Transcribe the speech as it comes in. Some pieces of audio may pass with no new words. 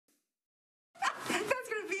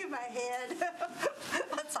ahead.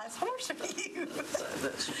 What size horse are you?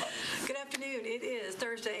 Good afternoon. It is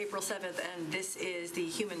Thursday, April 7th, and this is the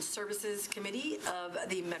Human Services Committee of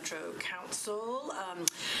the Metro Council.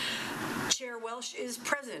 Chair Welsh is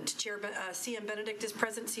present. Chair CM Benedict is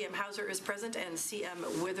present. CM Hauser is present, and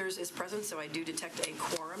CM Withers is present. So I do detect a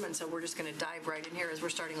quorum, and so we're just going to dive right in here as we're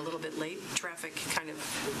starting a little bit late. Traffic kind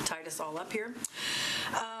of tied us all up here.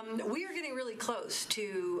 We are getting really close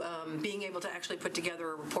to being able to actually put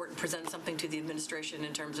together a report and present something to the administration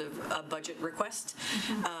in terms of a budget request.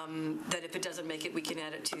 That if it doesn't make it, we can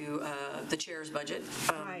add it to the chair's budget.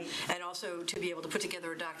 Right. And also to be able to put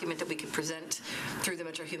together a document that we could present through the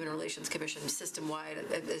Metro Human Relations Commission system-wide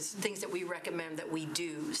as things that we recommend that we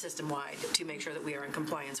do system-wide to make sure that we are in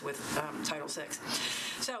compliance with Title VI.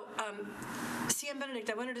 So, CM Benedict,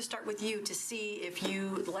 I wanted to start with you to see if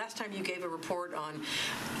you, the last time you gave a report on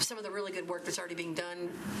some of the really good work that's already being done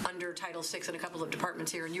under Title VI in a couple of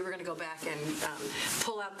departments here, and you were going to go back and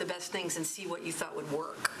pull out the best things and see what you thought would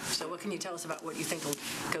work. So what can you tell us about what you think will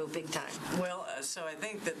go big time? Well, so I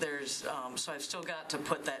think that there's, so I've still got to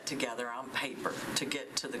put that together on paper to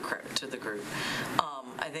get to the group.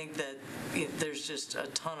 I think that there's just a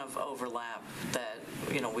ton of overlap that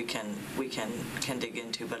we can dig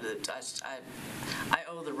into, but I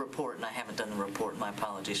owe the report and I haven't done the report. My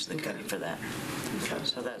apologies to the committee for that. Okay.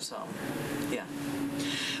 So that's yeah.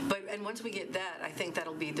 And once we get that, I think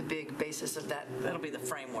that'll be the big basis of that. That'll be the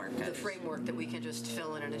framework. The framework that we can just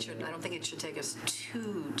fill in, and it shouldn't. I don't think it should take us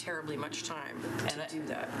too terribly much time to do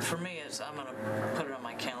that. For me, I'm going to put it on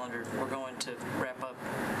my calendar. We're going to wrap up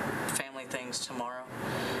family things tomorrow,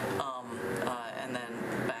 and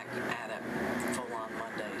then back at it full on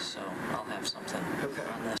Monday. So I'll have something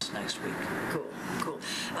on this next week. Cool.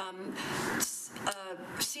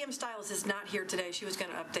 CM Stiles is not here today. She was going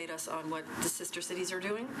to update us on what the sister cities are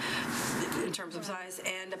doing in terms of size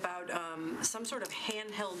and about some sort of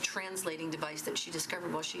handheld translating device that she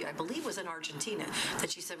discovered while she, I believe, was in Argentina, that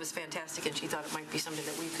she said was fantastic, and she thought it might be something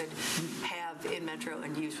that we could have in Metro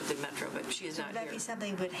and use within Metro, but she is not here. Would that be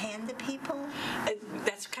something you would hand to people?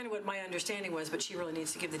 That's kind of what my understanding was, but she really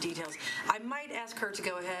needs to give the details. I might ask her to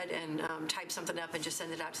go ahead and type something up and just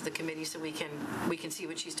send it out to the committee so we can see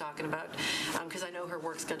what she's talking about, because I know her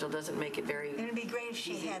work schedule doesn't make it very It would be great if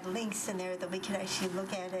she easy. Had links in there that we could actually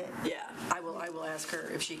look at it. Yeah, I will ask her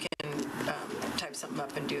if she can type something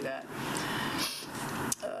up and do that.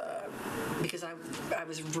 Because I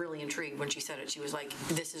was really intrigued when she said it. She was like,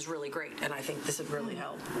 "This is really great," and I think this would really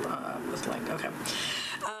help. With okay.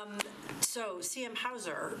 So, CM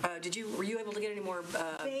Hauser, were you able to get any more?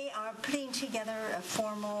 They are putting together a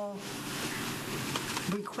formal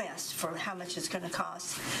request for how much it's going to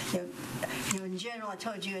cost. In general, I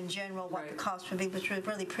told you in general what the cost would be, which was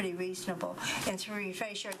really pretty reasonable. And to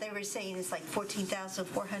refresh sure, they were saying it's like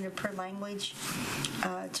 $14,400 per language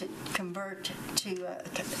to convert to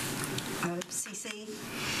CC.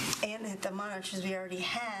 And that the monitors we already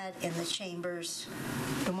had in the chambers,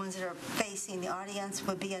 the ones that are facing the audience,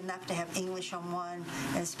 would be enough to have English on one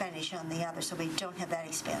and Spanish on the other, so we don't have that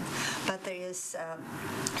expense. But there is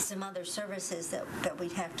some other services that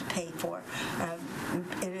we'd have to pay for.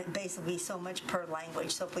 And it basically be so much per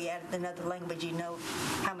language. So if we added another language, you know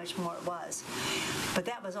how much more it was. But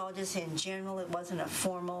that was all just in general. It wasn't a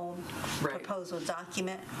formal proposal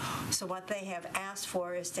document. So what they have asked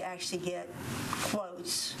for is to actually get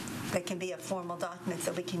quotes that can be a formal document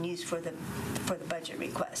that we can use for the budget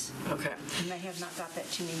request. Okay. And they have not got that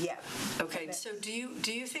to me yet. Okay. So do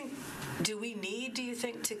you think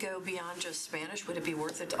to go beyond just Spanish? Would it be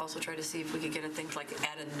worth it to also try to see if we could get a thing like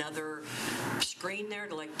add another screen there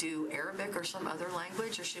to like do Arabic or some other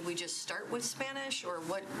language, or should we just start with Spanish, or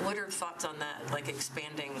what are thoughts on that, like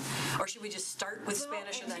expanding, or should we just start with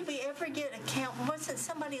Spanish and then? Did we ever get a count? Wasn't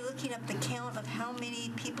somebody looking up the count of how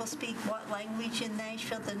many people speak what language in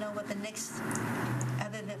Nashville to know what the next,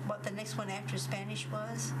 other than what the next one after Spanish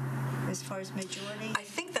was, as far as majority? I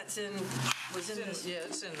think that's was in this. Yeah,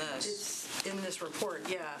 it's in this. It's in this report,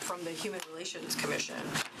 from the Human Relations Commission.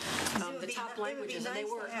 The top languages, and they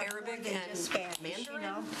were Arabic and Spanish,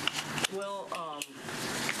 Mandarin. Well,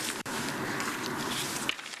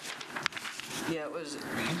 yeah, it was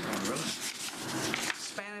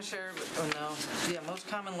Spanish, Arabic. Oh no, most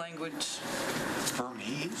common language.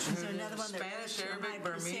 Burmese. Is there another one that Spanish, was Arabic, high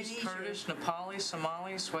Burmese, percentage, Kurdish, Nepali,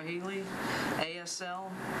 Somali, Swahili,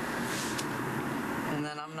 ASL. And And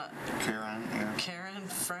then I'm not, Karen, yeah. Karen,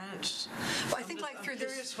 French. Well, I think like through this,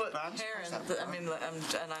 Curious what But I'm Karen, surprised I mean,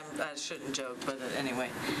 I shouldn't joke, but anyway.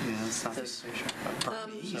 Yeah, it's not This-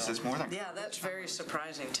 Burmese is more than. Yeah, that's very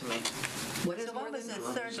surprising to me. what is What more was than? the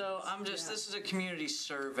third? So this is a community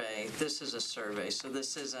survey. This is a survey, so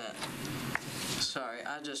this isn't, sorry,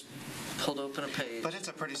 I just pulled open a page. But it's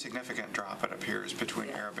a pretty significant drop, it appears, between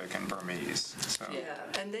Arabic and Burmese. So. Yeah,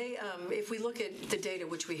 and they, if we look at the data,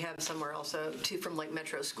 which we have somewhere also, too, from like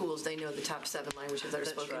Metro schools, they know the top 7 languages that are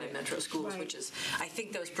That's spoken in right. Metro schools, Right. which is, I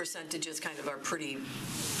think those percentages kind of are pretty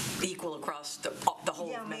equal across the whole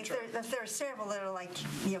Yeah, I of mean, Metro. if there are several that are like,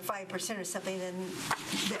 5% or something, then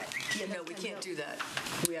No, we can't do that.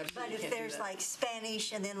 We But absolutely if can't do there's that. like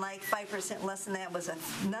Spanish and then like 5% less than that was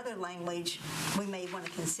another language, we may want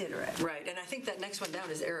to consider it. Right, and I think that next one down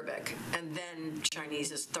is Arabic, and then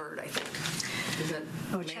Chinese is third, I think. Is that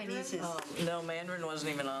Oh, Mandarin? Chinese is. No, Mandarin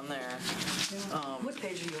wasn't even on there. What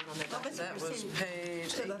page are you on that? What was the That was percent? page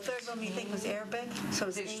So the third one you think was Arabic? So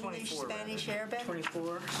it's Page English, 24, rather. Spanish, Arabic?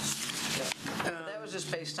 24. That was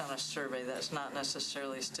just based on a survey. That's not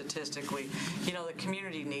necessarily statistically. The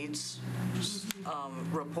community needs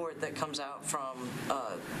report that comes out from.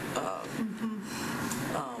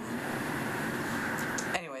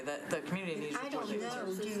 Anyway, the community needs I report. don't that know.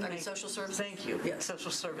 comes Do I mean, social services? Thank you. Yes.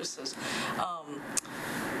 Social services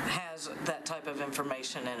has that type of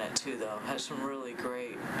information in it too, though. Has some really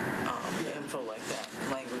great info like that,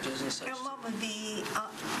 languages and such. And what would be,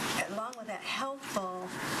 along with that, helpful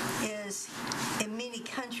is in many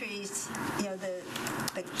countries, the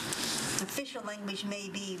official language may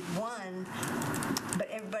be one, but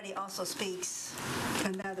everybody also speaks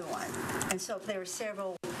another one. And so if there are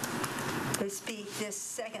several that speak this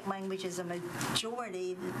second language as a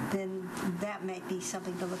majority, then that might be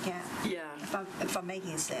something to look at. Yeah. If I'm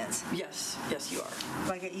making sense. Yes, you are.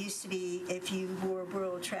 Like it used to be, if you were a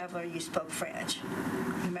world traveler, you spoke French,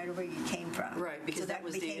 no matter where you came from. Right, because so that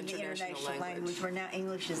was the became international language. Where now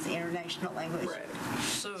English is the international language. Right.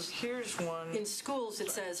 So here's one. In schools, it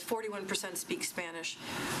says 41% speak Spanish.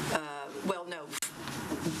 No.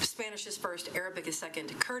 Spanish is first, Arabic is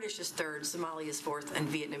second, Kurdish is third, Somali is fourth, and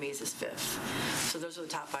Vietnamese is fifth. So those are the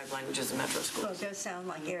top 5 languages in metro schools. Well, it does sound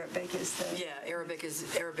like Arabic is the... Yeah, Arabic is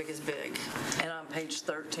big. And on page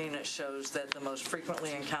 13, it shows that the most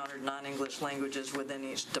frequently encountered non-English languages within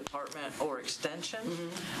each department or extension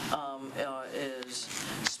is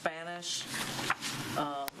Spanish,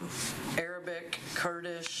 Arabic,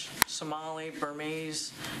 Kurdish, Somali,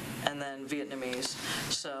 Burmese, and then Vietnamese.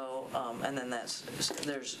 So, and then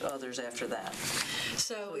there's others after that.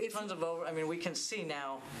 So if Tons of we can see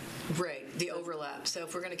now. right, the overlap. So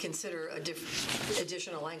if we're going to consider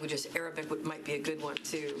additional languages, Arabic might be a good one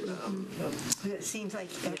too. It seems like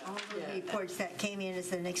all the Yeah. reports that came in is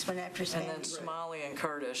the next one after And then Spanish. Somali and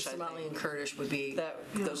Kurdish, I Somali think. and Kurdish would be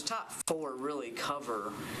Those top 4 really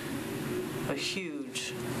cover a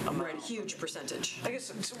huge amount. right, a huge percentage. I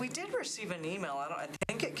guess we did receive an email. I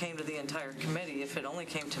think it came to the entire committee. If it only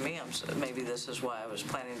came to me, maybe this is why I was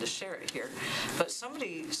planning to share it here. But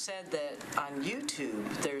somebody said that on YouTube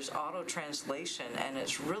there's auto translation and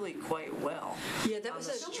it's really quite well. Yeah, that on was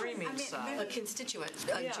the a streaming side. A constituent,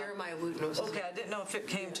 Yeah. Jeremiah Wooten was his Okay, name. I didn't know if it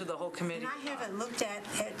came to the whole committee. And I haven't looked at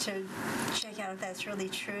it to check out if that's really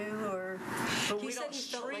true or... But He we said don't he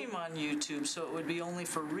felt like- stream on YouTube, so it would be only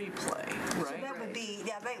for replay, right? That would be,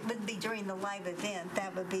 that wouldn't be during the live event.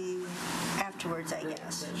 That would be afterwards, I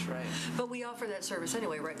guess. That's right. But we offer that service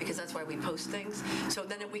anyway, right? Because that's why we post things. So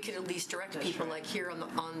then we could at least direct people, like here on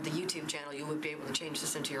the YouTube channel, you would be able to change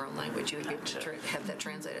this into your own language. You would be able to have that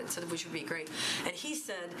translated, so which would be great. And he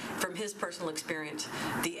said, from his personal experience,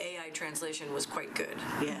 the AI translation was quite good.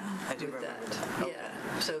 Yeah, I do With remember that. that.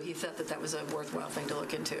 Yeah, so he thought that was a worthwhile thing to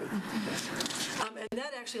look into. And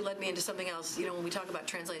that actually led me into something else. When we talk about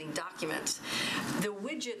translating documents, the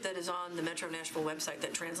widget that is on the Metro Nashville website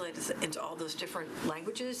that translates into all those different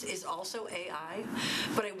languages is also AI.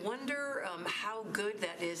 But I wonder how good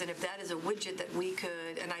that is, and if that is a widget that we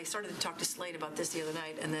could, and I started to talk to Slade about this the other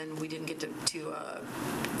night, and then we didn't get to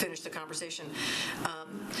finish the conversation.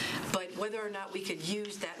 But whether or not we could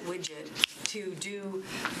use that widget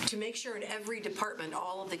to make sure in every department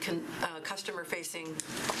all of the customer-facing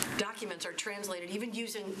documents are translated, even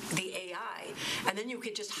using the AI, and then you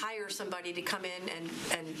could just hire somebody to come in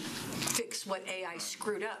and fix what AI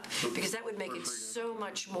screwed up, because that would make it so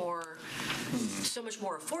much more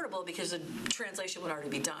affordable, because the translation would already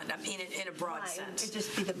be done. I mean, in a broad Right, sense. it'd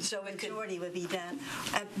just be the So it could- majority would be done.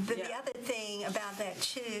 But the Yeah. other thing about that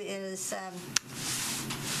too is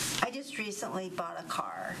I just recently bought a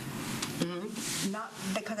car, Not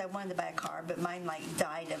because I wanted to buy a car, but mine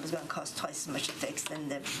died. It was going to cost twice as much to fix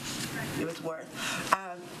than it was worth.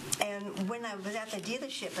 And when I was at the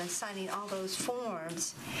dealership and signing all those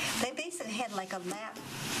forms, they basically had a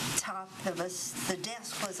laptop that was, the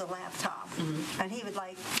desk was a laptop. And he would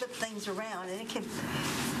flip things around, and it could,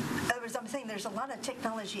 I'm saying there's a lot of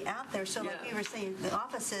technology out there. So like we were saying, the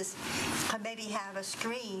offices could maybe have a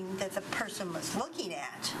screen that the person was looking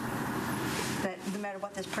at. That no matter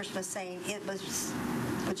what this person was saying, it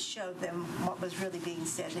would show them what was really being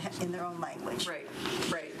said in their own language. Right.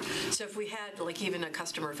 So if we had even a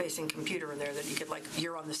customer-facing computer in there that you could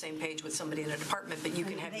you're on the same page with somebody in a department, but you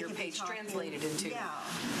can have your page translated into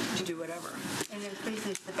to do whatever. And then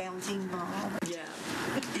there's the bouncing ball. Yeah.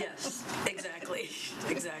 Yes. Exactly.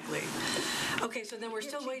 Okay, so then we're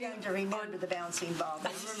still waiting to remember the bouncing ball.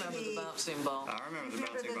 I remember the bouncing ball. I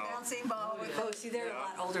remember the bouncing ball. Oh, see, they're a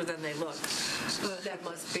lot older than they look. That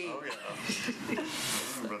must be. Oh, yeah. I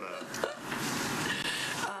remember that.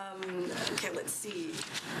 Okay, let's see.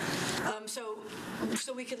 So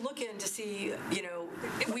we could look in to see,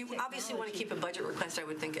 we obviously want to keep a budget request, I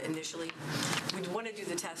would think, initially. We'd want to do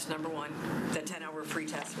the test, number one, the 10-hour free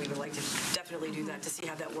test. We would like to definitely do that to see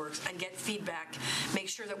how that works and get feedback, make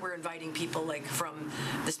sure that we're inviting people from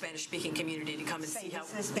the Spanish-speaking community to come and see how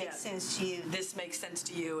this makes sense to you. This makes sense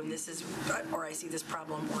to you, and this is, or I see this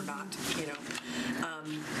problem or not,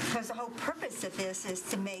 Because the whole purpose of this is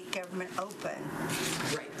to make government open.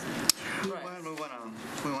 Right.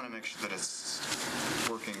 We want to make sure that it's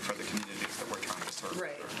working for the communities that we're trying to serve.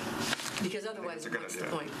 Right. Because otherwise, what's the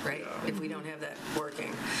point, right? Yeah. If we don't have that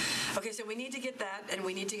working. Okay, so we need to get that, and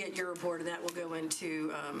we need to get your report, and that will go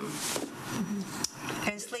into.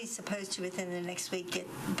 And it's at least supposed to, within the next week, get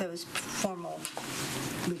those formal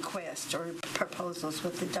requests or proposals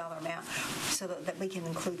with the dollar amount so that we can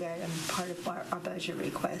include that in part of our budget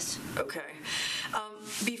request. Okay.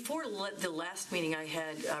 Before the last meeting I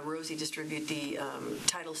had, Rosie distribute the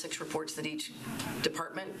Title VI reports that each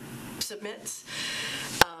department submits.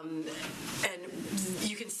 And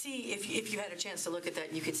you can see, if you had a chance to look at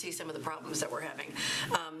that, you could see some of the problems that we're having.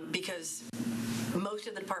 Because most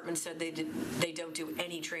of the departments said they don't do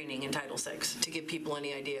any training in Title VI to give people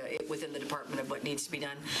any idea within the department of what needs to be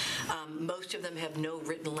done. Most of them have no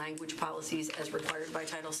written language policies as required by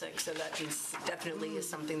Title VI, so that definitely is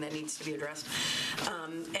something that needs to be addressed.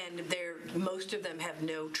 And most of them have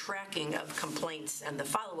no tracking of complaints and the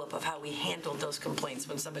follow-up of how we handled those complaints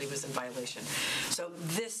when somebody was in violation. So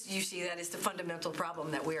this, you see, that is the fundamental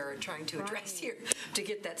problem that we are trying to address here, to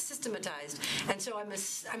get that systematized. And so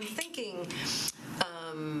I'm thinking,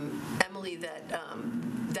 Emily, that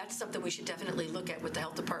that's something we should definitely look at with the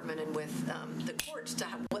health department and with the courts to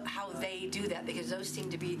how they do that, because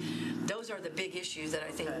those are the big issues that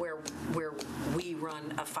I think where we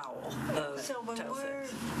run afoul of. So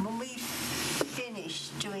when we finish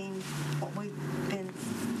doing what we've been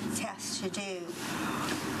tasked to do,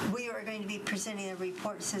 we are going to be presenting a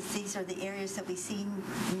report since these are the areas that we see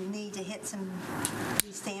need to hit some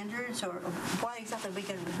standards, or what exactly are we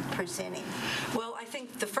going to be presenting? Well, I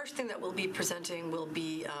think the first thing that we'll be presenting will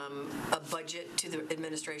be a budget to the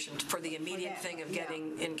administration for the immediate thing of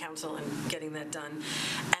getting in council and getting that done,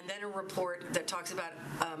 and then a report that talks about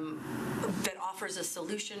that offers a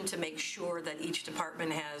solution to make sure that each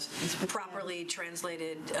department has properly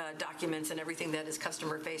translated documents and everything that is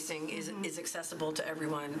customer facing is accessible to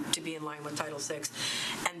everyone to be in line with Title VI.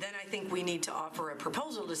 And then I think we need to offer a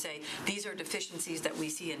proposal to say these are deficiencies that we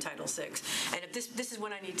see in Title VI. And if this is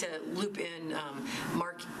when I need to loop in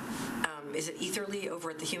Mark. Is it Etherly over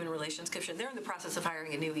at the Human Relations Commission? They're in the process of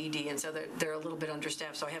hiring a new ED, and so they're a little bit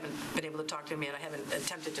understaffed, so I haven't been able to talk to them yet. I haven't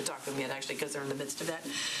attempted to talk to them yet, actually, because they're in the midst of that.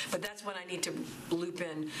 But that's when I need to loop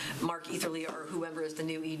in Mark Etherly or whoever is the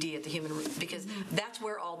new ED at the Human, because that's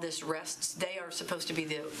where all this rests. They are supposed to be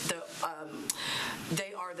they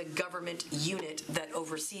are the government unit that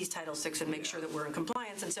oversees Title VI and makes sure that we're in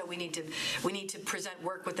compliance, and so we need to present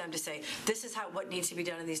work with them to say, this is what needs to be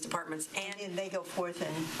done in these departments. And they go forth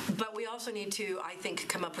But we also need to, I think,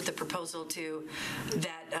 come up with a proposal to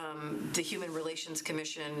that the Human Relations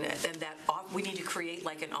Commission, and that we need to create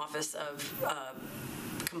like an office of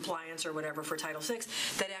compliance or whatever for Title VI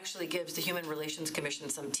that actually gives the Human Relations Commission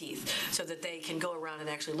some teeth, so that they can go around and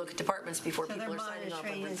actually look at departments before people are signing off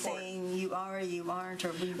on report. So they're monitoring and saying you are or you aren't,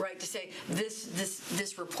 or we... Right, to say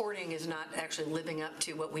this reporting is not actually living up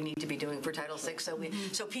to what we need to be doing for Title VI.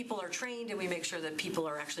 So people are trained, and we make sure that people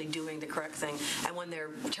are actually doing the correct thing. And when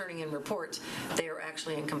they're turning in reports, they are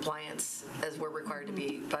actually in compliance as we're required to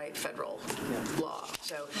be by federal law.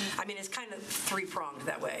 So, I mean, it's kind of three-pronged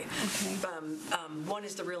that way. Okay. One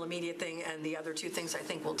is the real immediate thing, and the other two things I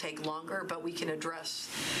think will take longer, but we can address,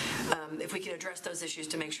 if we can address those issues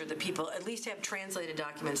to make sure that people at least have translated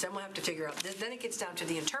documents, then we'll have to figure out, then it gets down to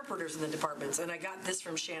the interpreters in the departments, and I got this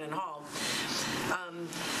from Shannon Hall.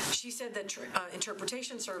 She said that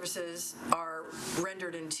interpretation services are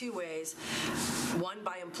rendered in two ways. One,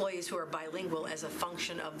 by employees who are bilingual as a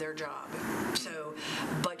function of their job. So,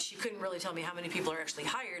 but she couldn't really tell me how many people are actually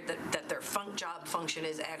hired that their job function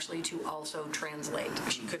is actually to also translate.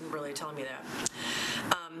 She couldn't really tell me that.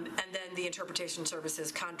 And then the interpretation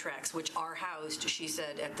services contracts, which are housed, she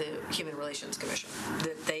said, at the Human Relations Commission.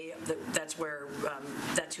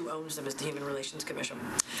 That's who owns them, is the Human Relations Commission.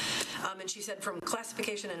 And she said, from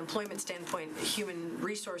classification and employment standpoint, Human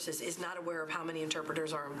Resources is not aware of how many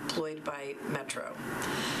interpreters are employed by Metro.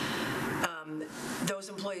 Those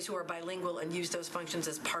employees who are bilingual and use those functions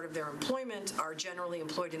as part of their employment are generally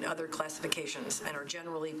employed in other classifications and are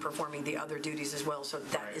generally performing the other duties as well. So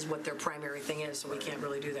that is what their primary thing is, so we can't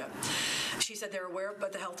really do that. She said they're aware,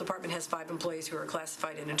 but the health department has 5 employees who are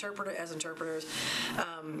classified as interpreters.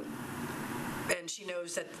 And she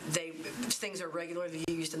knows that things are regularly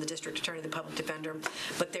used in the district attorney, the public defender,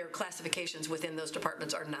 but their classifications within those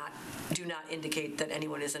departments do not indicate that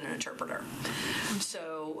anyone isn't an interpreter.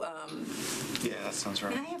 So, Yeah, that sounds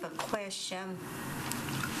right. And I have a question,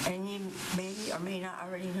 and you may or may not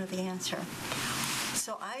already know the answer.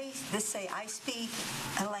 So let's say I speak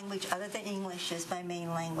a language other than English as my main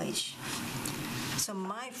language. So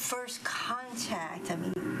my first contact, I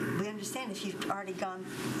mean, we understand if you've already gone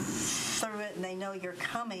through it and they know you're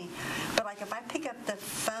coming, but like if I pick up the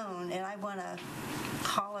phone and I want to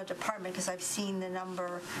call a department because I've seen the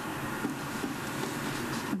number,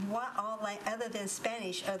 what all, other than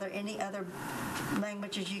Spanish, are there any other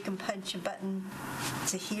languages you can punch a button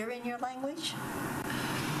to hear in your language?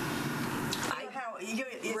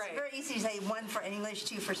 It's very easy to say 1 for English,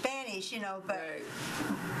 2 for Spanish, but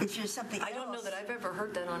if there's something else. I don't know that I've ever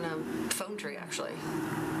heard that on a phone tree, actually.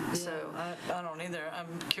 So I don't either.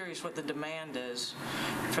 I'm curious what the demand is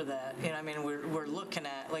for that. I mean, we're looking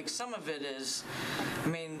at, like, some of it is, I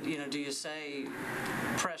mean, do you say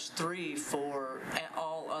press 3 for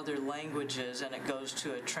all other languages and it goes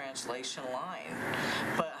to a translation line?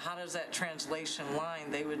 But how does that translation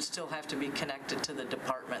line, they would still have to be connected to the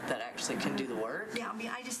department that actually can do the work? Yeah, I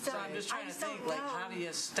mean, I just don't. So I'm just trying to think, like, how do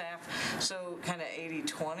you staff, so kind of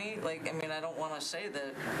 80-20? Like, I mean, I don't want to say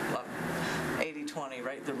that 80-20,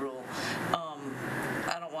 right, the rule.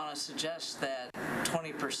 I don't want to suggest that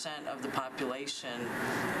 20% of the population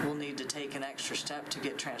will need to take an extra step to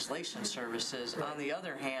get translation services. On the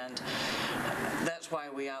other hand, that's why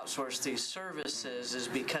we outsource these services, is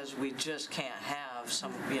because we just can't have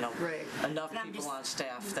some, enough people on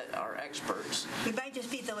staff that are experts. It might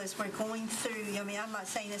just be, though, as we're going through, I mean, I'm not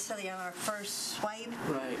saying necessarily on our first swipe.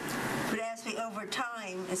 Right. But as we, over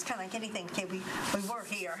time, it's kind of like anything. Okay, we were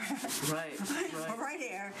here. Right. We're right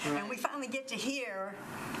here. Right. And we finally get to here.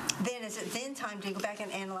 Then is it then time to go back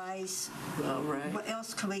and analyze what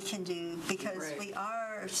else we can do? Because we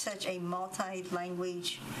are such a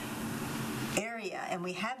multi-language area, and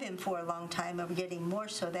we have been for a long time, and we're getting more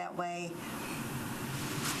so that way.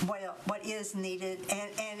 What is needed,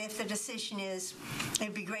 and if the decision is,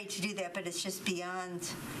 it'd be great to do that, but it's just beyond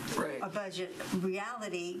a budget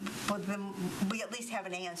reality, well, then we at least have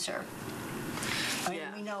an answer. I mean,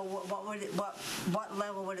 we know what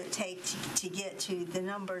level would it take to get to the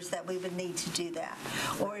numbers that we would need to do that,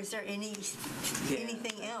 or is there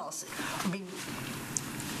anything else? I mean,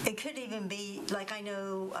 it could even be like, I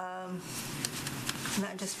know.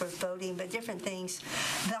 Not just for voting, but different things.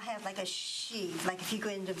 They'll have like a sheet, like if you go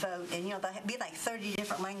in to vote, and they'll be like 30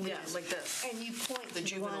 different languages. Yeah, like this. And you point the to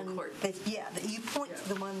juvenile one court. that you point to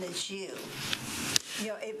the one that's you.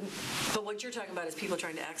 But what you're talking about is people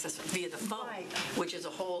trying to access it via the phone, which is a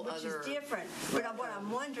whole which other. Which is different. But what I'm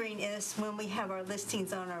wondering is, when we have our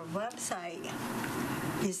listings on our website,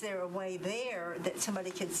 is there a way there that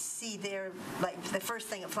somebody could see there, like the first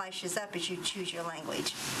thing that flashes up is you choose your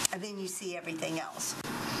language, and then you see everything else.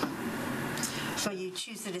 So you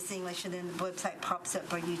choose that it's English, and then the website pops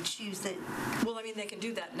up, or you choose that. Well, I mean, they can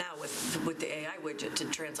do that now with the AI widget to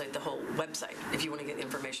translate the whole website if you want to get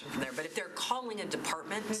information from there. But if they're calling a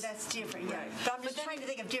department, that's different. Yeah. But I'm just trying to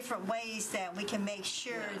think of different ways that we can make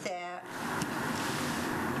sure that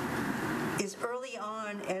as early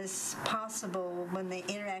on as possible when they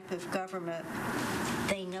interact with government,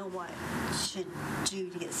 they know what should do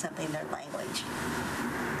to get something in their language.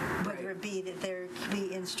 Whether it be that there could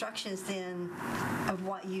be instructions then of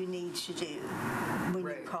what you need to do when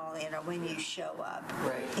you call in or when you show up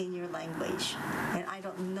in your language. And I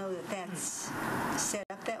don't know that that's set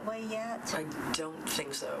up that way yet. I don't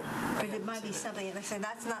think so. But it might be something, like I said,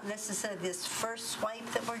 that's not necessarily this first swipe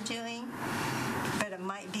that we're doing, but it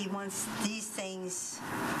might be once these things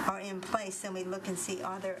are in place, then we look and see,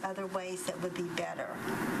 are there other ways that would be better?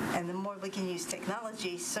 And the more we can use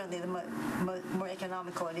technology, certainly the more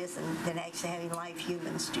economical it is than actually having live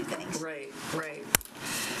humans do things. Right.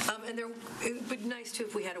 And it would be nice too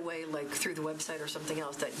if we had a way, like through the website or something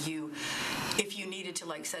else, that if you needed to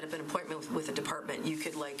like set up an appointment with a department, you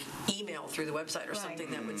could like email through the website or something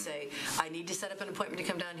that would say, I need to set up an appointment to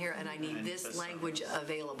come down here and I need this language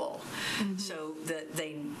available. So that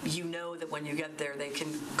that when you get there, they can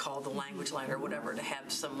call the language line or whatever to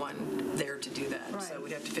have someone there to do that. So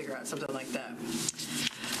we'd have to figure out something like that.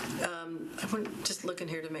 I'm just looking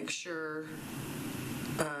here to make sure.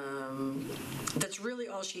 That's really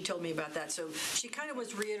all she told me about that. So she kind of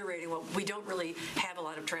was reiterating, well, we don't really have a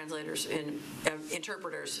lot of translators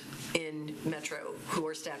interpreters in Metro who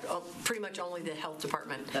are staffed. Pretty much only the health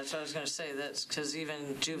department. That's what I was going to say. That's because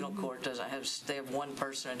even juvenile court doesn't have. They have one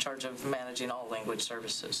person in charge of managing all language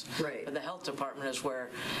services. Right. But the health department is where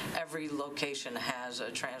every location has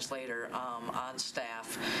a translator on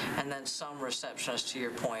staff, and then some receptionists, to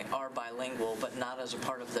your point, are bilingual, but not as a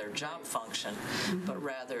part of their job function, but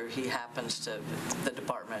rather he happens to. The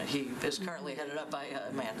department, he is currently headed up by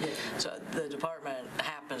a man. So the department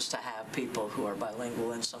happens to have people who are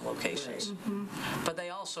bilingual in some locations. But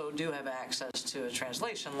they also do have access to a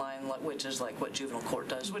translation line, which is like what juvenile court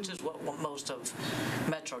does, which is what most of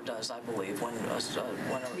Metro does, I believe, when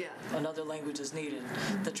another language is needed.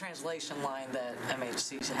 The translation line that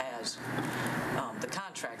MHC has the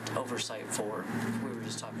contract oversight for, we were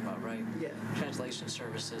just talking about, right? Yeah. Translation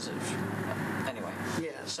services. Anyway.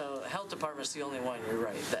 Yeah. So health department's the only one, you're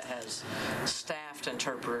right, that has staffed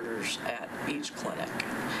interpreters at each clinic.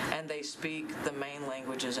 And they speak the main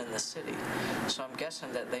languages in the city. So I'm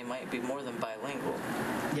guessing that they might be more than bilingual.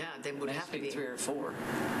 Yeah, they would have to be. 3 or 4.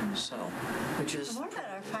 So. Which is. What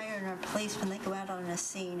about our fire and our police when they go out on a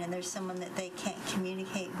scene and there's someone that they can't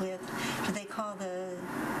communicate with? Do they call the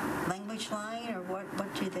language line or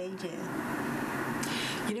what do they do?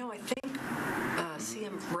 I think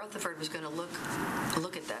CM Rutherford was going to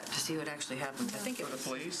look at that to see what actually happened. I think it For was the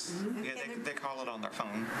police? Yeah, they call it on their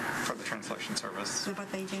phone for the translation service. Is that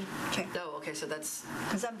what they do? Okay. Oh, okay, so that's.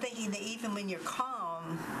 Because I'm thinking that even when you're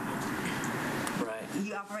calm, Right.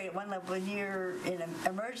 you operate at one level. When you're in an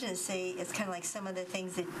emergency, it's kind of like some of the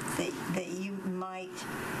things that you might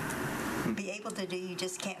be able to do, you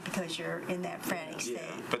just can't because you're in that frantic state.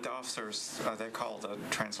 Yeah, but the officers, they call the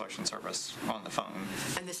translation service on the phone.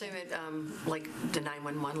 And the same at like the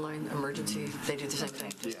 911 line emergency, they do the same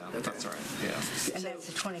thing. Yeah, that's right, yeah. And that's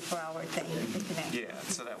a 24-hour thing. Yeah,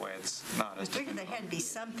 so that way it's not I as... figured there had to be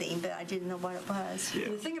something, but I didn't know what it was. Yeah.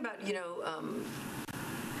 And the thing about,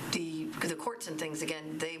 the courts and things,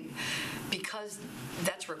 again, because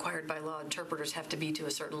that's required by law, interpreters have to be to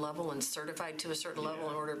a certain level and certified to a certain level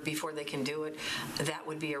in order before they can do it. That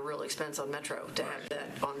would be a real expense on Metro to have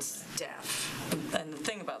that on staff. And the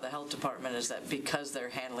thing about the health department is that because they're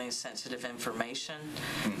handling sensitive information,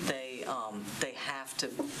 they have to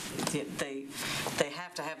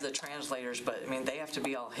have the translators, but I mean they have to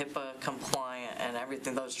be all HIPAA compliant and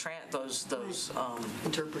everything. Those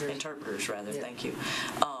interpreters rather. Yeah. Thank you.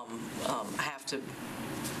 Have to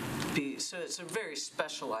be, so it's a very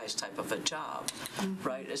specialized type of a job,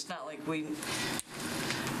 right? It's not like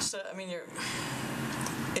so I mean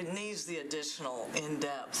it needs the additional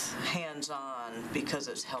in-depth, hands-on, because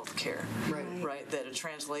it's healthcare, right? That a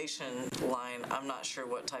translation line, I'm not sure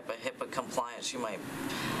what type of HIPAA compliance you might.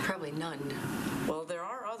 Probably none. Well, there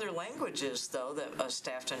are other languages, though, that a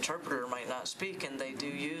staffed interpreter might not speak, and they do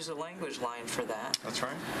use a language line for that. That's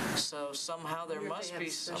right. So somehow there must be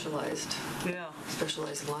specialized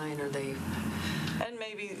line, or they. And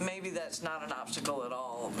maybe that's not an obstacle at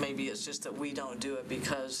all. Maybe it's just that we don't do it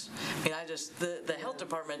because, the health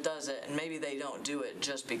department does it, and maybe they don't do it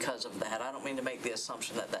just because of that. I don't mean to make the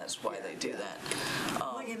assumption that that's why they do that.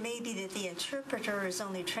 Well, it may be that the interpreter is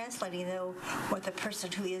only translating, though, what the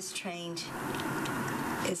person who is trained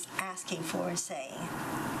is asking for and saying.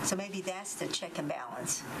 So maybe that's the check and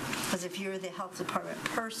balance. Because if you're the health department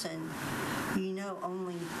person, you know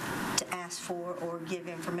only to ask for or give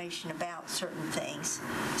information about certain things.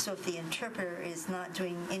 So if the interpreter is not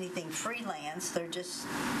doing anything freelance, they're just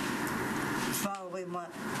what.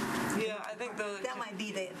 Yeah, I think That might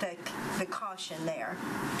be the caution there.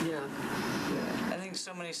 Yeah. I think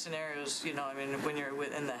so many scenarios, I mean, when you're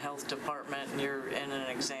in the health department and you're in an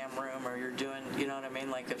exam room or you're doing, you know what I mean?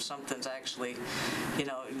 Like if something's actually,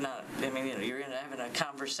 you're having a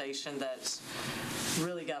conversation that's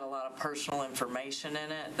really got a lot of personal information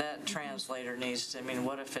in it, that translator needs to,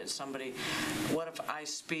 what if it's somebody, what if I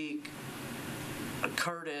speak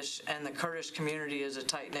Kurdish, and the Kurdish community is a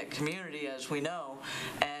tight-knit community, as we know,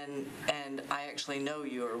 and I actually know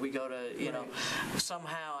you, or we go to,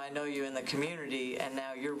 somehow I know you in the community, and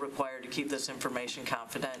now you're required to keep this information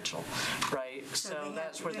confidential, right? So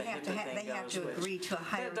that's where the HIPAA thing goes. They have to agree to a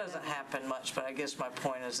higher That doesn't happen much, but I guess my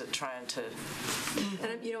point is that trying to...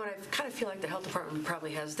 And you know what, I kind of feel like the health department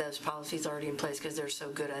probably has those policies already in place because they're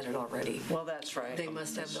so good at it already. Well, that's right. They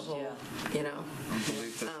must have the whole, I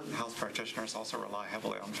believe that health practitioners also rely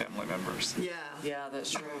heavily on family members. Yeah,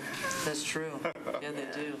 that's true. That's true. Yeah, they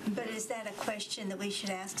do. But is that a question that we should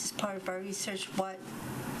ask as part of our research? What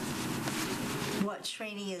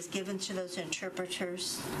training is given to those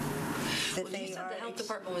interpreters? Well, you said the health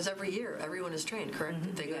department was every year. Everyone is trained, correct?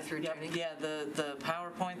 Did they go through training? Yeah, the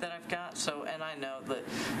PowerPoint that I've got, and I know that,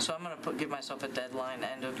 so I'm going to give myself a deadline,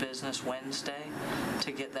 end of business Wednesday,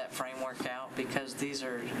 to get that framework out, because these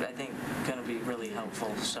are, I think, going to be really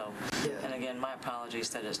helpful. So, and again, my apologies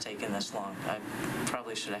that it's taken this long. I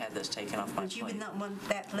probably should have had this taken off my plate. But you would not want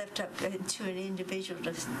that left up to an individual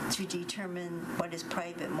to determine what is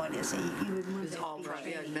private and what isn't. You would want It's all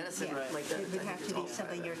private medicine, Yeah. like that. It would have to be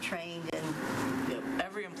something you're trained in. Yep.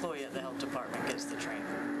 Every employee at the health department gets the training.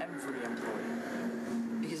 Every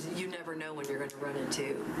employee. Because you never know when you're going to run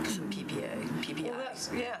into some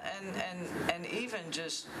PPIs. Well, and even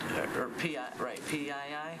just, or PI, right,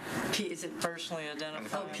 PII? Is it Personally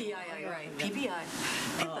identified. Oh, PII, right. PPI.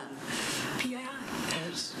 PII.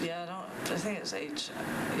 I think it's H.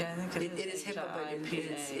 Yeah, I think It is HIPAA, but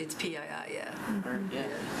it's PII, yeah.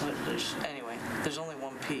 Anyway, there's only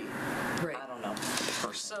one P. Right. I don't know.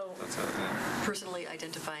 So, Personally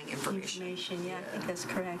identifying information. Yeah, I think that's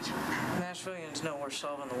correct. Nashvillians know we're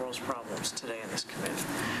solving the world's problems today in this committee.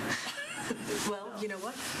 Well, you know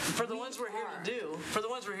what? For the ones we're here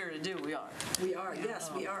to do, we are. We are, yes,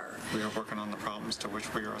 we are. We are working on the problems to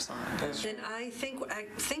which we are assigned. And I think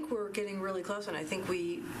we're getting really close, and I think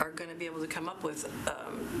we are going to be able to come up with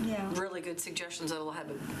really good suggestions that will have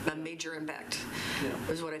a major impact,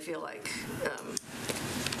 is what I feel like.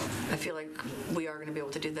 I feel like we are going to be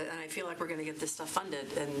able to do that, and I feel like we're going to get this stuff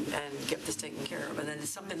funded and get this taken care of, and then it's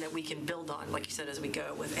something that we can build on, like you said, as we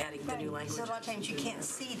go with adding the new language. So a lot of times you can't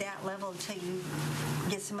see that level until you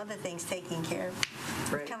get some other things taken care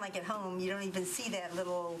of. Right. Kind of like at home, you don't even see that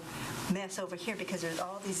little mess over here because there's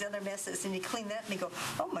all these other messes, and you clean that and you go,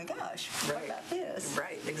 oh my gosh, what about this?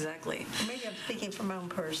 Right, exactly. Maybe I'm speaking from my own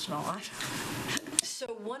personal. So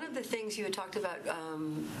one of the things you had talked about,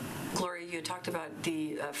 Gloria, you had talked about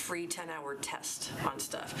the free 10-hour test on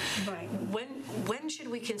stuff. Right. When should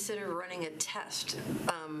we consider running a test?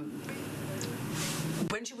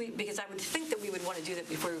 When should we, because I would think that we would want to do that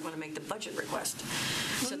before we want to make the budget request,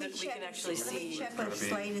 so that we can actually Let me see. check with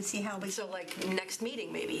Slade and see how we. So like next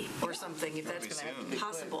meeting maybe, or something, if that's That'd be soon.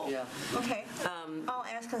 possible. Yeah. Okay. I'll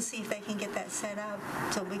ask and see if they can get that set up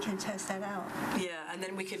so we can test that out. Yeah, and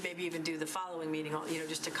then we could maybe even do the following meeting,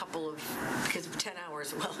 just a couple of, because 10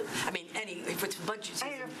 hours, well, I mean, if it's budget season,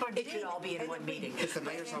 it could all be in one meeting. If the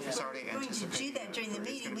mayor's office already Going to do anticipated that during the it's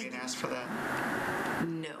meeting, going to we be an ask for that,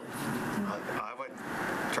 No. I would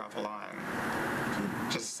drop a line.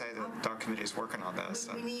 Just say that our committee is working on this.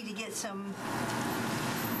 we need to get some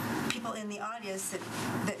people in the audience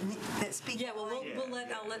that speak. Yeah, well,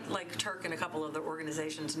 I'll let like Turk and a couple of the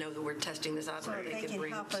organizations know that we're testing this out, so So they they can can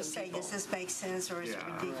bring help some us say, people. does this make sense, or is it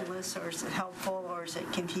Yeah. ridiculous, or is it helpful, or is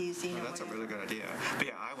it confusing? Well, or that's a whatever. really good idea. But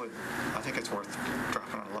yeah, I think it's worth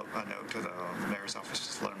dropping a note to the mayor's office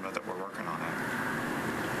just to let them know that we're working on it.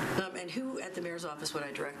 And who at the mayor's office would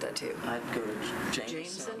I direct that to? I'd go to Jameson.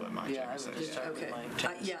 Jameson? Let Mike Yeah, I Jameson, would just yeah. check with Okay. Mike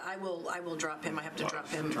Jameson. Yeah, I will drop him. I have to drop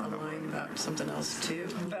him Turn a over. line about something else too.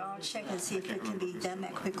 But I'll check and see if it can be done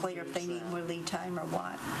that quickly, or if they need more lead time or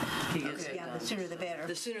what. He gets Okay. it Yeah, done. the sooner the better.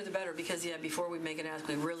 The sooner the better, because before we make an ask,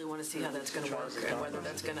 we really want to see how that's going to work and whether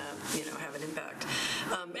that's going to, have an impact.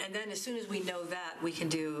 And then as soon as we know that, we can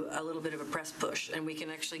do a little bit of a press push, and we can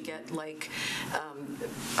actually get like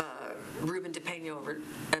Ruben DePena over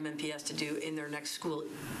MMPS to do in their next school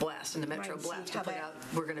blast, in the Metro Right, blast, see to how put that- out,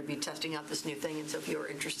 we're going to be testing out this new thing, and so if you're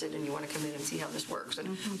interested and you want to come in and see how this works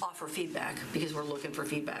and offer feedback, because we're looking for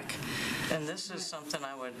feedback. And this is something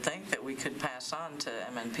I would think that we could pass on to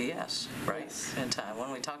MNPS, right? Yes. In time.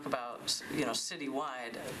 When we talk about,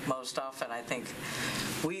 citywide, most often I think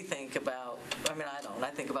we think about, I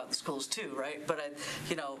think about the schools too, right? But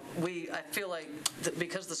I feel like that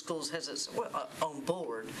because the schools has its own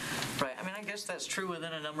board, right? I guess that's true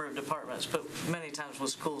within a number of departments, but many times with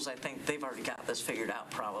schools, I think they've already got this figured out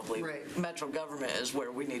probably. Right. Metro government is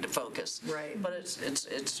where we need to focus. Right. But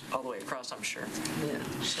it's all the way across, I'm sure. Yeah.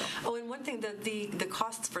 So. Oh, and one thing, that the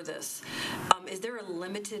costs for this, is there a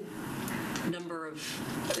limited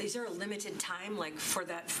time, like for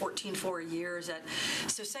that 14 years?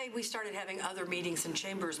 So say we started having other meetings in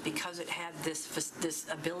chambers because it had this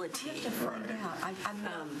ability. I have to find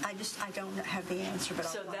out. I don't have the answer, but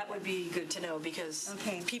I'll So find that would be good to know, because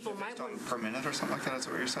Okay. people might Based want. on per minute or something like that, is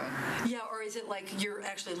that what you're saying? Yeah, or is it like you're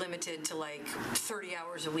actually limited to like 30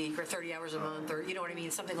 hours a week or 30 hours a month, or you know what I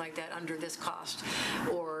mean, something like that under this cost,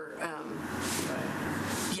 or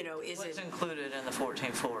is What's it included in the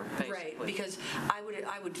 14.4, basically? right? Because I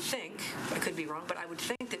would think, I could be wrong, but I would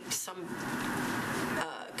think that some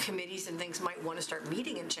committees and things might want to start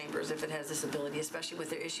meeting in chambers if it has this ability, especially with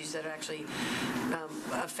the issues that actually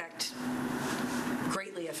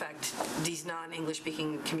greatly affect these non-English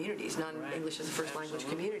speaking communities, non-English as a first language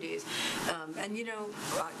communities.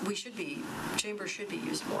 Chambers should be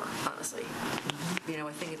used more, honestly.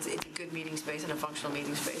 I think it's a good meeting space and a functional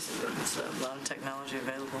meeting space. And it's, A lot of technology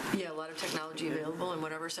available. yeah, a lot of technology available and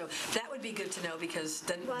whatever. So that would be good to know, because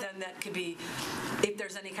then that could be, if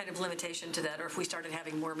there's any kind of limitation to that, or if we started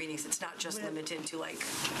having more meetings, it's not just limited to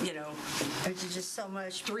There's just so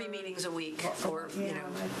much. 3 meetings a week, or,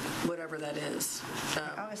 whatever that is.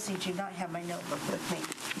 I honestly do not have my notebook with me.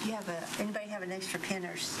 Do you have anybody have an extra pen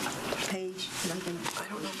or page? I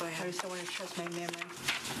don't know if I I have. just don't want to trust my memory.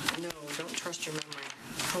 No, don't trust your memory.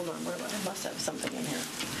 Hold on, I must have something in here.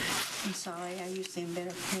 I'm sorry, I usually am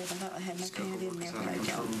better prepared. I thought I had my pen in there, but I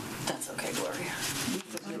don't. That's okay, Gloria.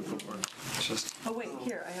 It's just, Oh, wait,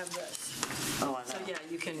 here, I have this. Oh, I know. So, yeah,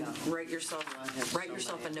 you can write yourself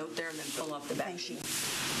a note there and then pull up the back Thank you. sheet.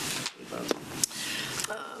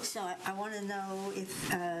 So I want to know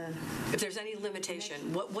if, If there's any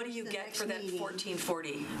limitation, what do you the get next for that meeting.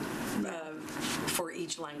 1440 for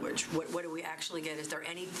each language? What do we actually get? Is there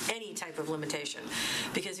any type of limitation?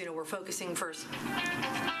 Because, we're focusing first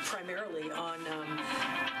primarily on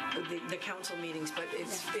the council meetings, but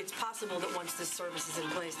it's possible that once this service is in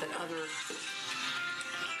place, that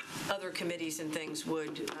other committees and things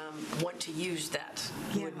would want to use that,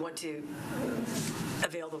 would want to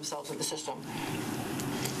avail themselves of the system.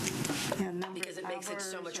 number Because it of makes it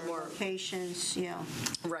so hours much or more- locations,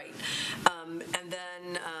 Right. And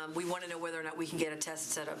then we want to know whether or not we can get a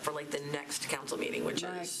test set up for like the next council meeting, which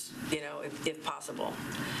is, if possible.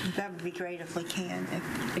 That would be great if we can.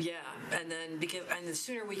 Yeah, and the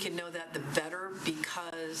sooner we can know that, the better,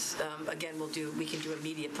 because again, we can do a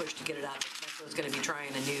media push to get it out. Metro's going to be trying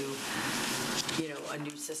a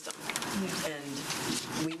new system,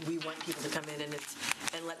 and we want people to come in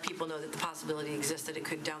and let people know that the possibility exists that it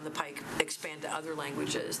could down the pike expand to other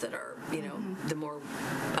languages that are the more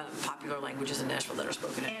popular languages in Nashville that are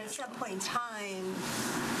spoken in. And at some point in time,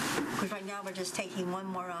 because right now we're just taking one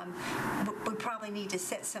more on, we probably need to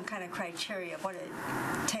set some kind of criteria of what it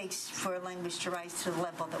takes for a language to rise to the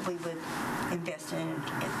level that we would invest in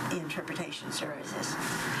interpretation services.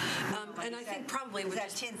 And I think probably is with that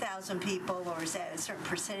just 10,000 people, or is that a certain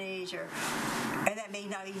percentage, and that may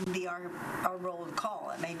not even be our role to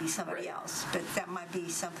call. It may be somebody Right. else, but that might be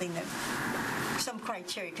something that some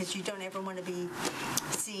criteria, because you don't ever want to be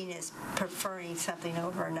seen as preferring something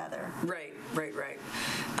over another. Right.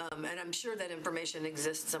 And I'm sure that information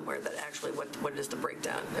exists somewhere, that actually what is the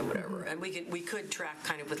breakdown and whatever. And we could track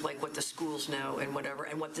kind of with like what the schools know and whatever,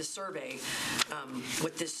 and what this survey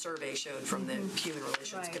showed from the Human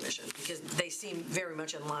Relations Right. Commission, because they seem very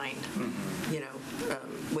much in line,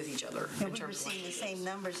 with each other. And in we were terms of seeing the languages. same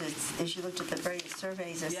numbers as you looked at the various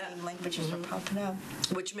surveys, the Yeah. same languages were popping up.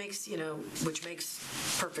 Which makes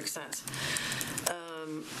perfect sense.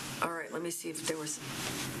 All right, let me see if there was.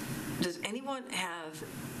 Does anyone have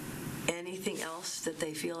anything else that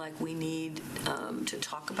they feel like we need to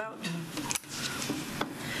talk about?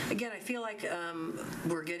 again, I feel like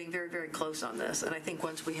we're getting very, very close on this, and I think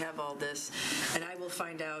once we have all this, and I will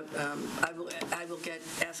find out, I will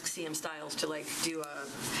ask CM Styles to do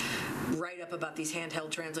a write-up about these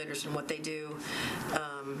handheld translators and what they do,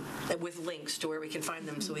 with links to where we can find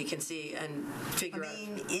them so we can see and figure out.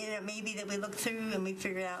 Maybe that we look through and we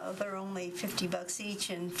figure out they're only $50 each,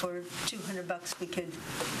 and for $200 we could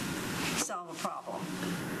solve a problem.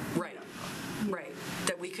 Right. Right,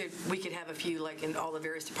 that we could have a few, in all the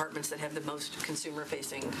various departments that have the most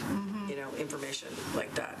consumer-facing, information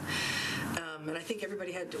like that. And I think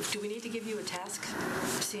everybody had. Do we need to give you a task,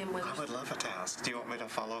 CM Withers? I would love a task. Do you want me to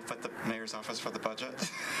follow up with the mayor's office for the budget?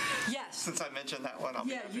 Yes. Since I mentioned that one, I'll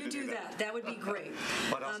be happy you to do that. That would be great.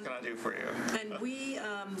 What else can I do for you? And we,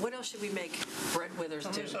 what else should we make Brett Withers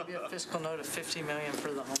do? There should be a fiscal note of $50 million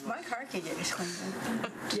for the homeless. My car could get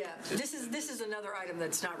cleaned. Yeah, this is another item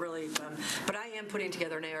that's not really, but I am putting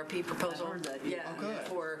together an ARP proposal. I heard that. Yeah, Oh, good.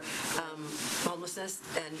 for homelessness,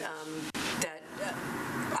 and that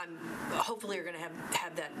I'm hopefully are going to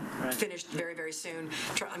have that finished very, very soon.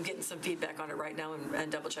 I'm getting some feedback on it right now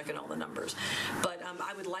and double checking all the numbers. But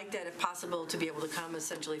I would like that, if possible, to be able to come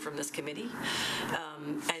essentially from this committee,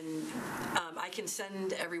 and I can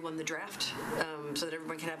send everyone the draft so that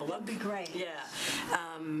everyone can have a look. That'd be great. Yeah,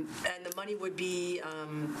 and the money would be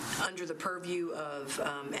under the purview of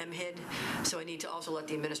MHID. So I need to also let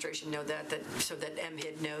the administration know that so that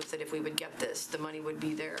MHID knows that if we would get this, the money would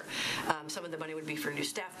be there. Some of the money would be for new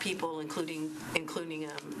staff people, including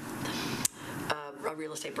a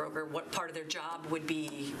real estate broker. What part of their job would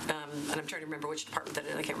be, and I'm trying to remember which department that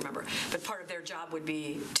is, I can't remember, but part of their job would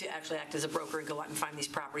be to actually act as a broker and go out and find these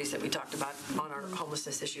properties that we talked about on our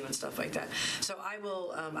homelessness issue and stuff like that. So I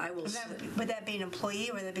will. Would that be an employee,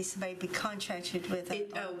 or would that be somebody be contracted with?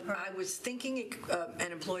 I was thinking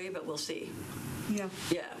an employee, but we'll see. Yeah.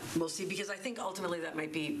 Yeah, we'll see, because I think ultimately that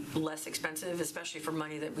might be less expensive, especially for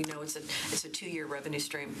money that we know it's a 2-year revenue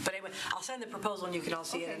stream. But anyway, I'll send the proposal and you can all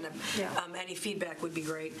see it, and any feedback would be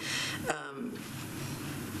great.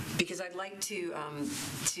 Because I'd like to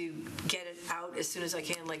get it out as soon as I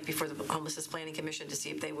can, before the Homelessness Planning Commission, to see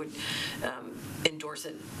if they would endorse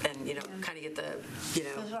it and kind of get the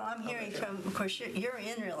Because what I'm hearing from, of course, you're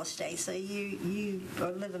in real estate, so you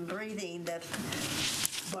are living, breathing that.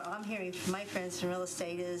 What I'm hearing from my friends in real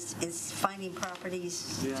estate is finding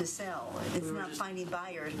properties to sell. It's not finding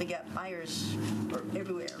buyers. We got buyers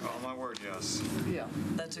everywhere. Oh, my word, yes. Yeah,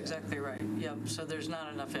 that's exactly right. Yep. So there's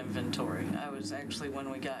not enough inventory. I was actually, when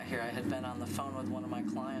we got here, I had been on the phone with one of my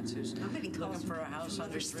clients who's looking for a house from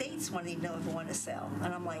under other states wanting to know if they want to sell,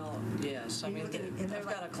 and I'm like, yes. I mean, I've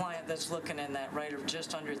got a client that's looking in that right of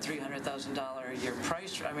just under $300,000 a year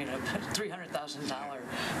price. I mean, a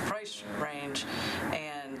 $300,000 price range,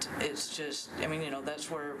 and it's just,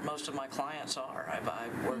 that's where most of my clients are.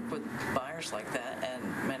 I work with buyers like that,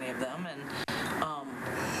 and many of them, and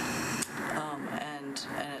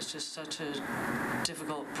it's just such a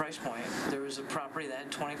difficult price point. There was a property that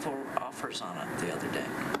had 24 offers on it the other day.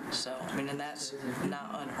 So, and that's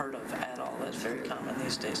not unheard of at all. That's very common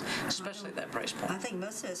these days, especially at that price point. I think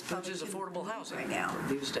most of us probably Which is affordable housing right now.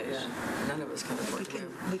 these days. none of us can afford to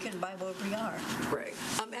We can buy where we are. Right.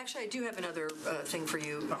 Actually, I do have another thing for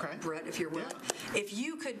you, Okay. Brett, if you're willing. Yeah. If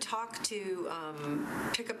you could talk to,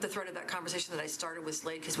 pick up the thread of that conversation that I started with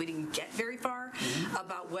Slade, because we didn't get very far,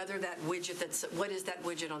 about whether that widget what is that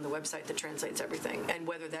widget on the website that translates everything, and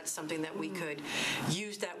whether that's something that we could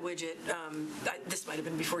use that widget, this might have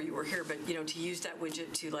been before you were here, but, to use that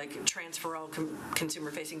widget to transfer all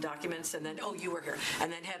consumer-facing documents, and then, you were here,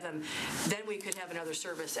 and then have them, then we could have another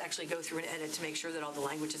service actually go through and edit to make sure that all the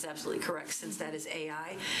language is absolutely correct, since that is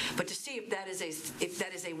AI. But to see if that is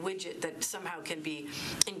a widget that somehow can be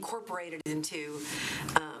incorporated into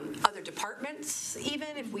other departments, even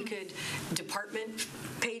if we could, department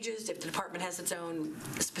pages, if the department has its own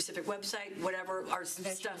specific website, whatever, our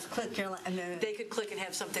stuff. They could click and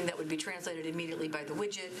have something that would be translated immediately by the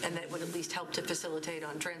widget, and that would at least help to facilitate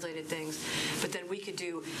on translated things. But then we could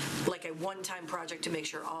do a one-time project to make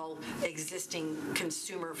sure all existing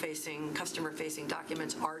consumer-facing, customer-facing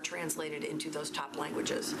documents are translated into those top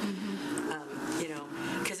languages.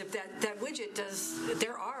 Because if that widget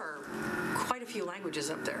there are quite a few languages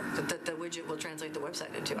up there that the widget will translate the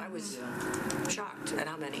website into. I was shocked at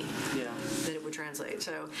how many that it would translate.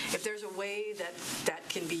 So if there's a way that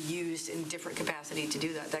can be used in different capacity to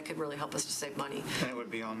do that could really help us to save money. And it would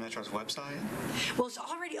be on Metro's website? Well, it's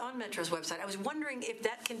already on Metro's website. I was wondering if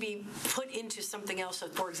that can be put into something else. So,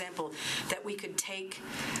 for example, that we could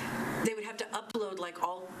they would have to upload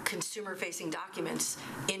all consumer-facing documents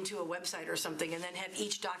into a website or something, and then have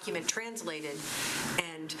each document translated,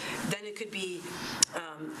 and then it could be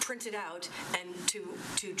printed out, and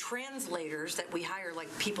to translators that we hire,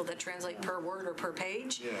 like people that translate per word or per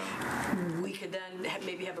page, we could then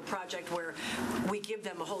maybe have a project where we give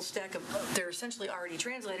them a whole stack of, they're essentially already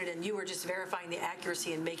translated, and you are just verifying the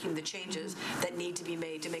accuracy and making the changes that need to be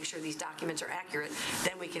made to make sure these documents are accurate.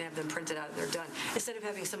 Then we can have them printed out and they're done, instead of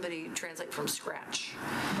having somebody translate from scratch.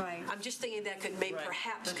 Right. I'm just thinking that could maybe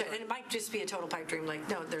perhaps, and it might just be a total pipe dream, like,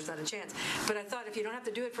 no, there's not a chance. But I thought if you don't have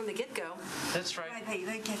to do it from the get-go. That's right.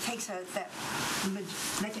 It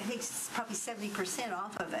takes probably 70%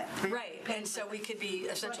 off of it. Right, and so we could be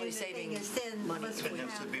essentially saving money. Once we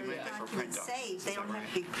have to be the ready for print documents documents. saved, they don't have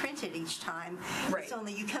to be printed each time. Right. It's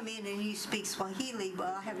only you come in and you speak Swahili.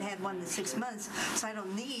 Well, I haven't had one in 6 months, so I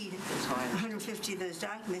don't need 150 of those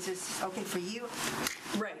documents. It's okay for you.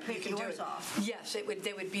 Right, you Print can do yours it. off. Yes,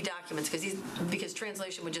 they would be documents, because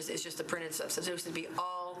translation is just the printed stuff. So those would be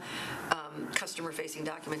all customer-facing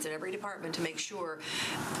documents in every department to make sure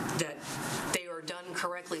that they are done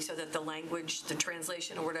correctly, so that the language, the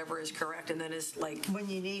translation or whatever is correct, and then is like When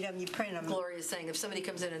you need them, you print them. Gloria is saying, if somebody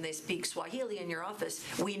comes in and they speak Swahili in your office,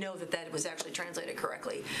 we know that that was actually translated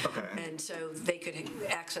correctly. Okay. And so they could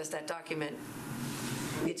access that document.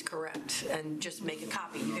 It's correct, and just make a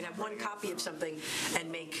copy. You can have one copy of something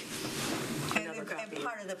and make another copy. And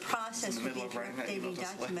part of the process would be middle of for writing that, updating you'll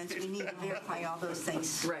just documents. We need to verify all those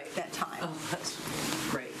things Right. that time. Oh, that's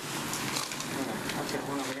great. I've got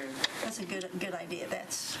one over here. That's a good idea.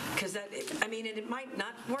 That's Because and it might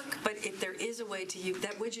not work, but if there is a way to use,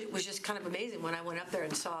 that widget was just kind of amazing when I went up there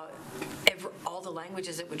and saw all the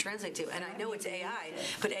languages it would translate to. And I know it's AI,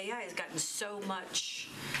 but AI has gotten so much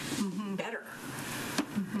better.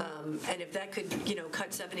 And if that could,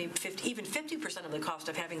 cut 70, 50, even 50% of the cost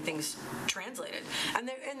of having things translated. And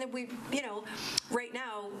then we, right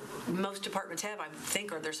now, most departments have, I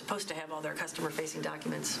think, or they're supposed to have all their customer-facing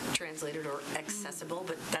documents translated or accessible,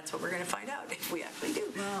 but that's what we're going to find out if we actually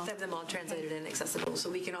do. Wow. Have them all translated and accessible. So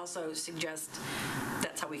we can also suggest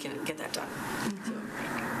that's how we can get that done. So.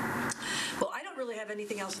 Well, I don't really have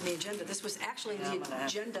anything else on the agenda. This was actually the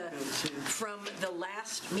agenda from the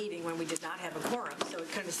last meeting when we did not have a quorum, so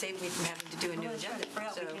it kind of saved me from having to do a new that's agenda.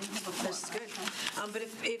 right. So We didn't have a quorum. this is good. But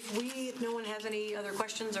if no one has any other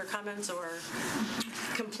questions or comments or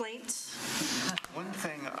complaints, One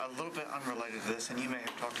thing a little bit unrelated to this, and you may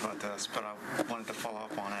have talked about this, but I wanted to follow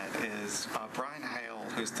up on it, is Brian Hale,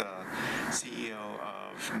 who's the CEO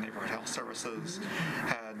of Neighborhood Health Services,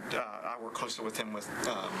 I work closely with him with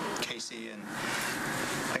Casey, and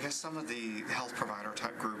I guess some of the health provider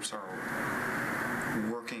type groups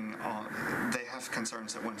are working on, they have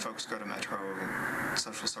concerns that when folks go to Metro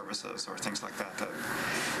social services or things like that, that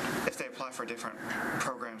if they apply for different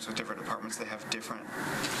programs with different departments, they have different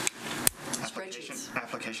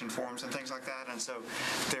application forms and things like that, and so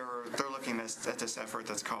they're looking at this effort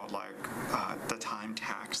that's called the time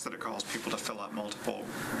tax, that it calls people to fill out multiple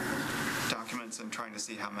documents and trying to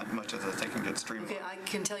see how much of it they can get streamlined. okay, I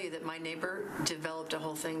can tell you that my neighbor developed a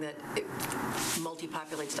whole thing that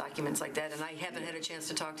multi-populates documents like that, and I haven't had a chance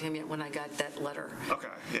to talk to him yet when I got that letter. Okay,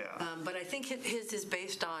 yeah. But I think his is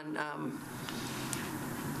based on,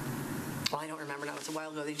 well, I don't remember now. It's a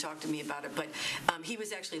while ago that he talked to me about it, but he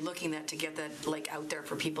was actually looking to get that out there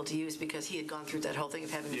for people to use, because he had gone through that whole thing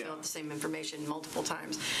of having to fill out the same information multiple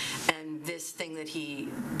times. And this thing that he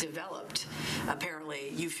developed,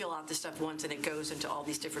 apparently, you fill out the stuff once and it goes into all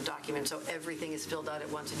these different documents, so everything is filled out at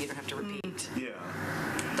once and you don't have to repeat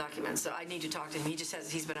documents. So I need to talk to him.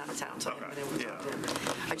 He's been out of town, so I haven't been able to talk to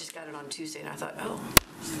him. I just got it on Tuesday and I thought, oh,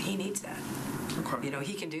 he needs that. Okay.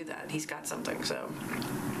 He can do that. He's got something, so.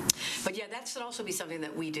 But yeah, that should also be something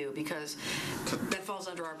that we do, because that falls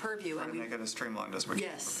under our purview. Try to make it as streamlined as we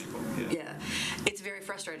can for people. Yeah. It's very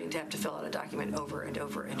frustrating to have to fill out a document over and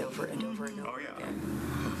over and over and over and over Oh, yeah.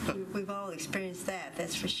 again. We've all experienced that,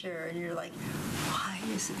 that's for sure. And you're like, why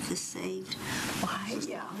isn't this saved? Why?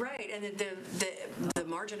 Yeah, right. And the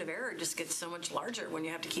margin of error just gets so much larger when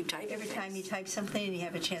you have to keep typing. Every things. time you type something and you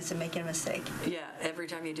have a chance of making a mistake. Yeah, every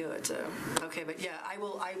time you do it. So okay, but yeah, I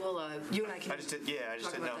will. You and I can. I just didn't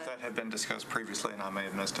know if that. that had been discussed previously, and I may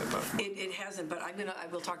have missed it, but. It hasn't, but I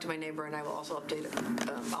will talk to my neighbor, and I will also update.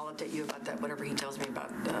 I'll update you about that, whatever he tells me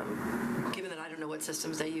about. Given that I don't know what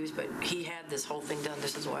systems they use, but he had this whole thing done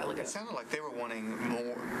just a while ago. It sounded like they were wanting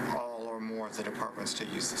all or more of the departments to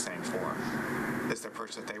use the same form. Is the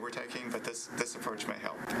approach that they were taking, but this approach may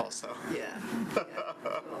help also. Yeah.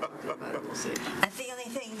 We'll see. I think the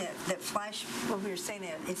only thing that flashed when we were saying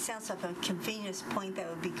that, it sounds like a convenience point that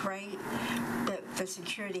would be great, but the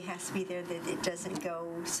security has to be there that it doesn't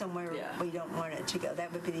go somewhere we don't want it to go.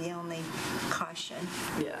 That would be the only caution.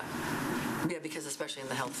 Yeah. Yeah, because especially in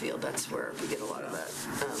the health field, that's where we get a lot of that,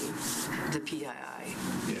 the PII.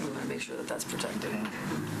 We want to make sure that that's protected.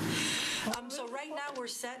 So right now, we're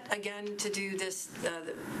set again to do this,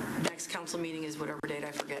 the next council meeting is whatever date,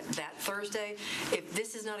 I forget, that Thursday. If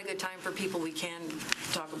this is not a good time for people, we can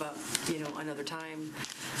talk about, another time.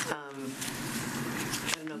 I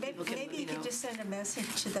don't know, people can, Maybe you could just send a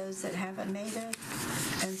message to those that haven't made it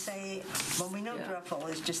and say, well, we know Druffel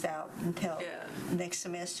is just out until next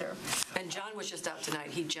semester. And John was just out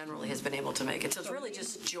tonight. He generally has been able to make it. So it's really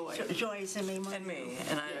just Joy. Joy's and me. And me,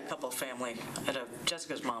 and I had a couple of family.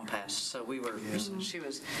 Jessica's mom passed, so we were. She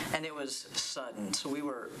was, and it was sudden. So we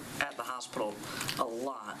were at the hospital a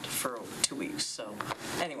lot for 2 weeks. So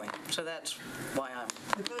anyway, so that's why I'm.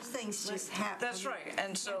 But those things just happen. That's right,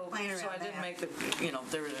 and so I did make the.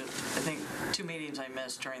 There were I think 2 meetings I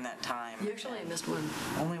missed during that time. You actually missed one.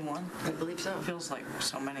 Only one? I believe so. It feels like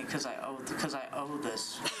so many because I owe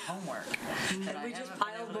this homework. And we just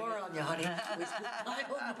piled more on you, honey. We just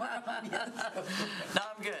piled more on you. No,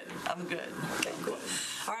 I'm good. Okay, cool.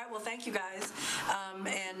 All right, well, thank you guys.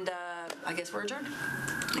 And I guess we're adjourned.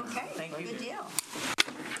 Okay, Thank you. good deal.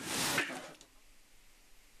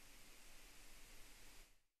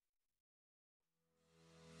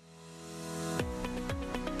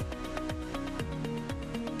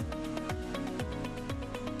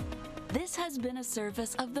 This has been a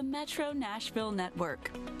service of the Metro Nashville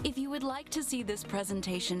Network. If you would like to see this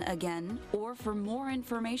presentation again, or for more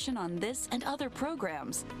information on this and other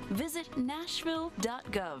programs, visit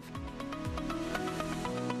nashville.gov.